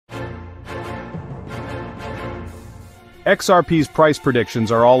XRP's price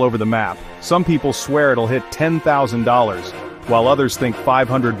predictions are all over the map. Some people swear it'll hit $10,000, while others think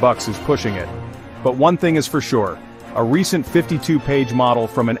 $500 is pushing it. But one thing is for sure, a recent 52-page model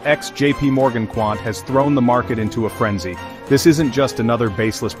from an ex-JP Morgan quant has thrown the market into a frenzy. This isn't just another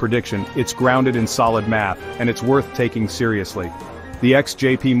baseless prediction, it's grounded in solid math, and it's worth taking seriously. The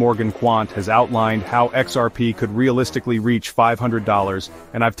ex-JP Morgan quant has outlined how XRP could realistically reach $500,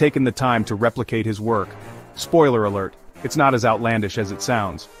 and I've taken the time to replicate his work. Spoiler alert, it's not as outlandish as it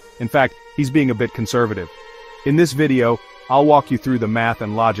sounds. In fact, he's being a bit conservative. In this video, I'll walk you through the math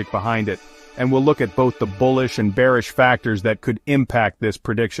and logic behind it, and we'll look at both the bullish and bearish factors that could impact this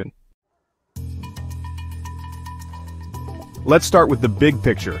prediction. Let's start with the big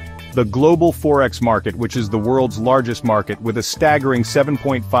picture. The global forex market, which is the world's largest market with a staggering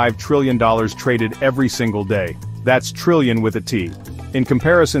 $7.5 trillion traded every single day. That's trillion with a T. In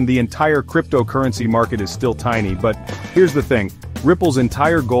comparison, the entire cryptocurrency market is still tiny, but here's the thing. Ripple's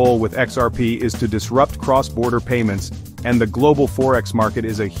entire goal with XRP is to disrupt cross-border payments, and the global forex market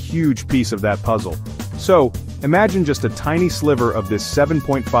is a huge piece of that puzzle. So, imagine just a tiny sliver of this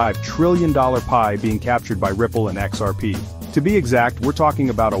 $7.5 trillion pie being captured by Ripple and XRP. To be exact, we're talking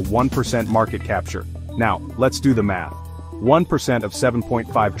about a 1% market capture. Now, let's do the math. 1% of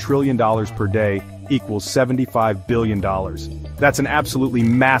 $7.5 trillion per day equals $75 billion. That's an absolutely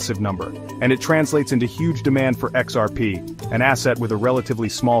massive number, and it translates into huge demand for XRP, an asset with a relatively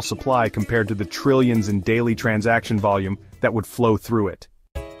small supply compared to the trillions in daily transaction volume that would flow through it.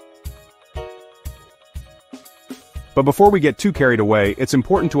 But before we get too carried away, it's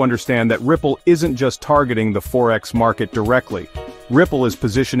important to understand that Ripple isn't just targeting the forex market directly. Ripple is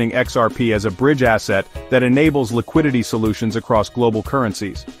positioning XRP as a bridge asset that enables liquidity solutions across global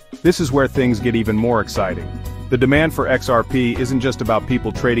currencies. This is where things get even more exciting. The demand for XRP isn't just about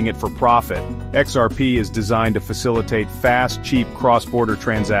people trading it for profit. XRP is designed to facilitate fast, cheap cross-border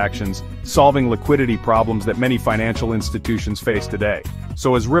transactions, solving liquidity problems that many financial institutions face today.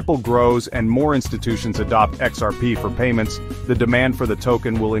 So as Ripple grows and more institutions adopt XRP for payments, the demand for the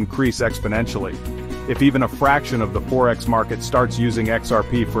token will increase exponentially. If even a fraction of the forex market starts using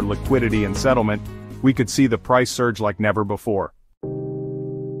XRP for liquidity and settlement, we could see the price surge like never before.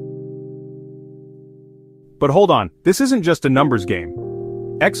 But hold on, this isn't just a numbers game.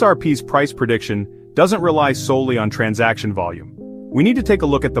 XRP's price prediction doesn't rely solely on transaction volume. We need to take a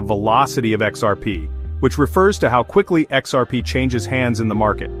look at the velocity of XRP, which refers to how quickly XRP changes hands in the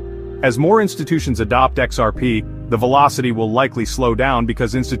market. As more institutions adopt XRP, the velocity will likely slow down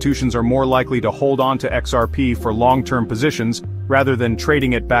because institutions are more likely to hold on to XRP for long-term positions rather than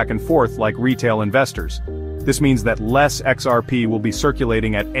trading it back and forth like retail investors. This means that less XRP will be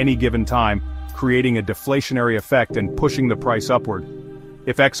circulating at any given time, creating a deflationary effect and pushing the price upward.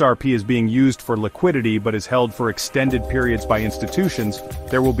 If XRP is being used for liquidity but is held for extended periods by institutions,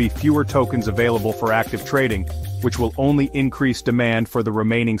 there will be fewer tokens available for active trading, which will only increase demand for the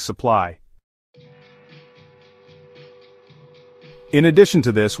remaining supply. In addition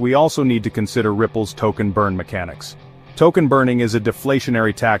to this, we also need to consider Ripple's token burn mechanics. Token burning is a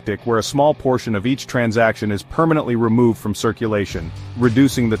deflationary tactic where a small portion of each transaction is permanently removed from circulation,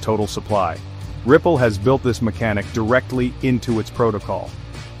 reducing the total supply. Ripple has built this mechanic directly into its protocol.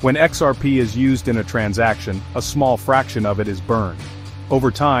 When XRP is used in a transaction, a small fraction of it is burned. Over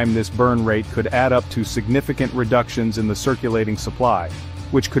time, this burn rate could add up to significant reductions in the circulating supply,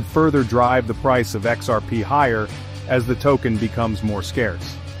 which could further drive the price of XRP higher as the token becomes more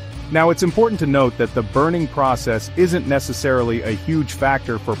scarce. Now, it's important to note that the burning process isn't necessarily a huge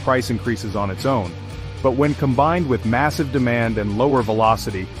factor for price increases on its own, but when combined with massive demand and lower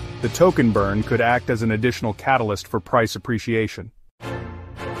velocity, the token burn could act as an additional catalyst for price appreciation.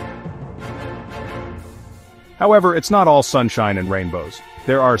 However, it's not all sunshine and rainbows.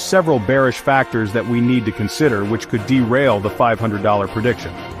 There are several bearish factors that we need to consider which could derail the $500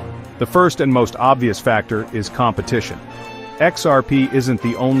 prediction. The first and most obvious factor is competition. XRP isn't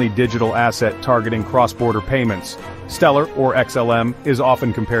the only digital asset targeting cross-border payments. Stellar, or XLM, is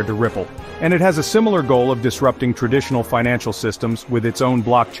often compared to Ripple, and it has a similar goal of disrupting traditional financial systems with its own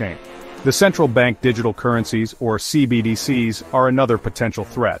blockchain. The central bank digital currencies, or CBDCs, are another potential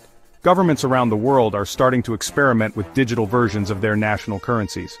threat. Governments around the world are starting to experiment with digital versions of their national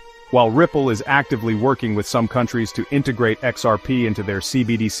currencies. While Ripple is actively working with some countries to integrate XRP into their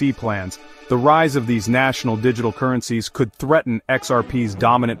CBDC plans, the rise of these national digital currencies could threaten XRP's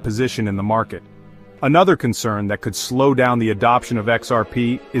dominant position in the market. Another concern that could slow down the adoption of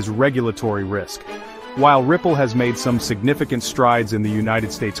XRP is regulatory risk. While Ripple has made some significant strides in the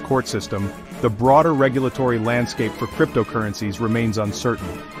United States court system, the broader regulatory landscape for cryptocurrencies remains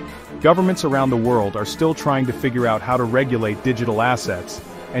uncertain. Governments around the world are still trying to figure out how to regulate digital assets,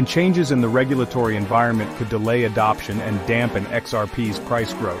 and changes in the regulatory environment could delay adoption and dampen XRP's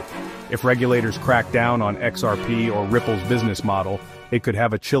price growth. If regulators crack down on XRP or Ripple's business model, it could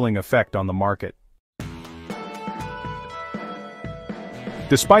have a chilling effect on the market.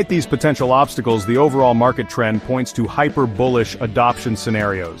 Despite these potential obstacles, the overall market trend points to hyper-bullish adoption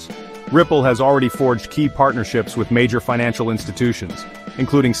scenarios. Ripple has already forged key partnerships with major financial institutions,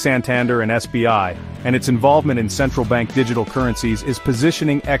 including Santander and SBI, and its involvement in central bank digital currencies is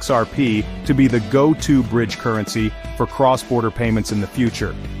positioning XRP to be the go-to bridge currency for cross-border payments in the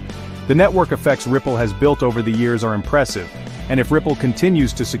future. The network effects Ripple has built over the years are impressive, and if Ripple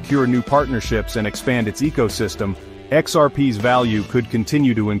continues to secure new partnerships and expand its ecosystem, XRP's value could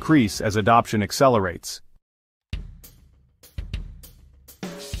continue to increase as adoption accelerates.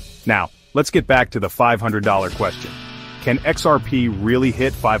 Now, let's get back to the $500 question. Can XRP really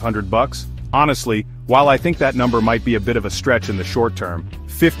hit $500? Honestly, while I think that number might be a bit of a stretch in the short term,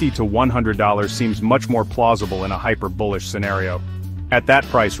 $50 to $100 seems much more plausible in a hyper-bullish scenario. At that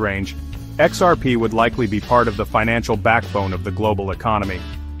price range, XRP would likely be part of the financial backbone of the global economy.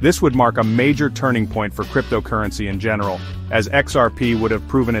 This would mark a major turning point for cryptocurrency in general, as XRP would have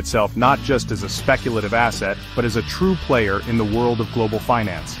proven itself not just as a speculative asset, but as a true player in the world of global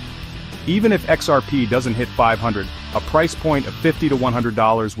finance. Even if XRP doesn't hit $500, a price point of $50 to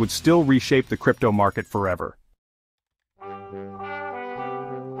 $100 would still reshape the crypto market forever.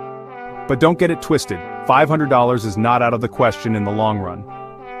 But don't get it twisted, $500 is not out of the question in the long run.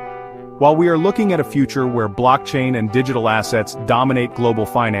 While we are looking at a future where blockchain and digital assets dominate global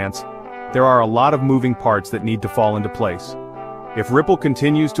finance, there are a lot of moving parts that need to fall into place. If Ripple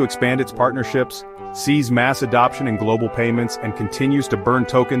continues to expand its partnerships, sees mass adoption in global payments, and continues to burn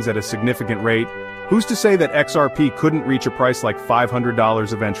tokens at a significant rate, who's to say that XRP couldn't reach a price like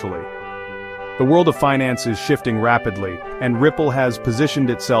 $500 eventually? The world of finance is shifting rapidly, and Ripple has positioned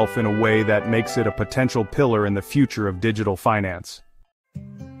itself in a way that makes it a potential pillar in the future of digital finance.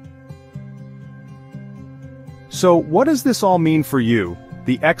 So, what does this all mean for you,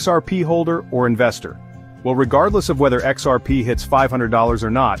 the XRP holder or investor? Well, regardless of whether XRP hits $500 or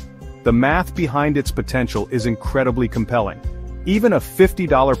not, the math behind its potential is incredibly compelling. Even a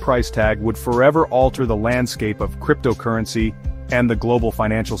 $50 price tag would forever alter the landscape of cryptocurrency and the global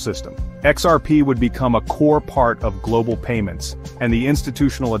financial system. XRP would become a core part of global payments, and the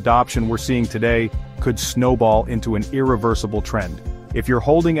institutional adoption we're seeing today could snowball into an irreversible trend. If you're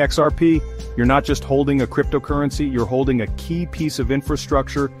holding XRP, you're not just holding a cryptocurrency, you're holding a key piece of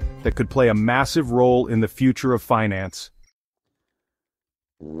infrastructure that could play a massive role in the future of finance.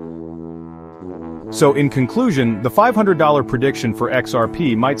 So in conclusion, the $500 prediction for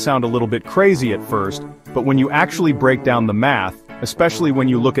XRP might sound a little bit crazy at first, but when you actually break down the math, especially when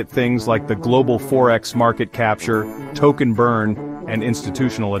you look at things like the global Forex market capture, token burn, and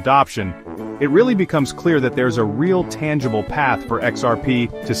institutional adoption, it really becomes clear that there's a real tangible path for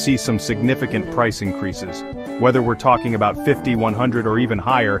XRP to see some significant price increases. Whether we're talking about 50, 100, or even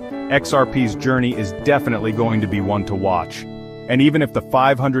higher, XRP's journey is definitely going to be one to watch. And even if the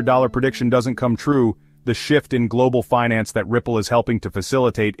 $500 prediction doesn't come true, the shift in global finance that Ripple is helping to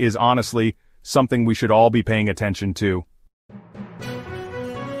facilitate is honestly something we should all be paying attention to.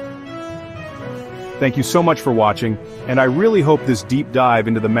 Thank you so much for watching, and I really hope this deep dive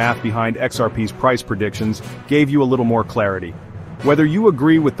into the math behind XRP's price predictions gave you a little more clarity. Whether you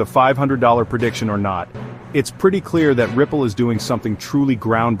agree with the $500 prediction or not, it's pretty clear that Ripple is doing something truly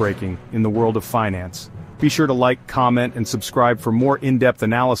groundbreaking in the world of finance. Be sure to like, comment, and subscribe for more in-depth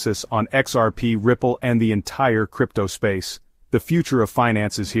analysis on XRP, Ripple, and the entire crypto space. The future of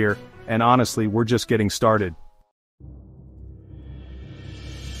finance is here, and honestly, we're just getting started.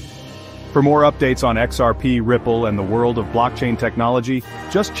 For more updates on XRP, Ripple, and the world of blockchain technology,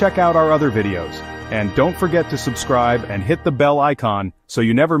 just check out our other videos. And don't forget to subscribe and hit the bell icon so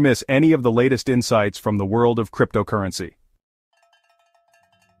you never miss any of the latest insights from the world of cryptocurrency.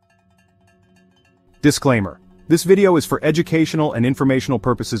 Disclaimer: this video is for educational and informational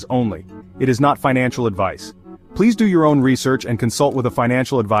purposes only. It is not financial advice. Please do your own research and consult with a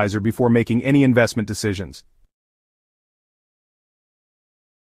financial advisor before making any investment decisions.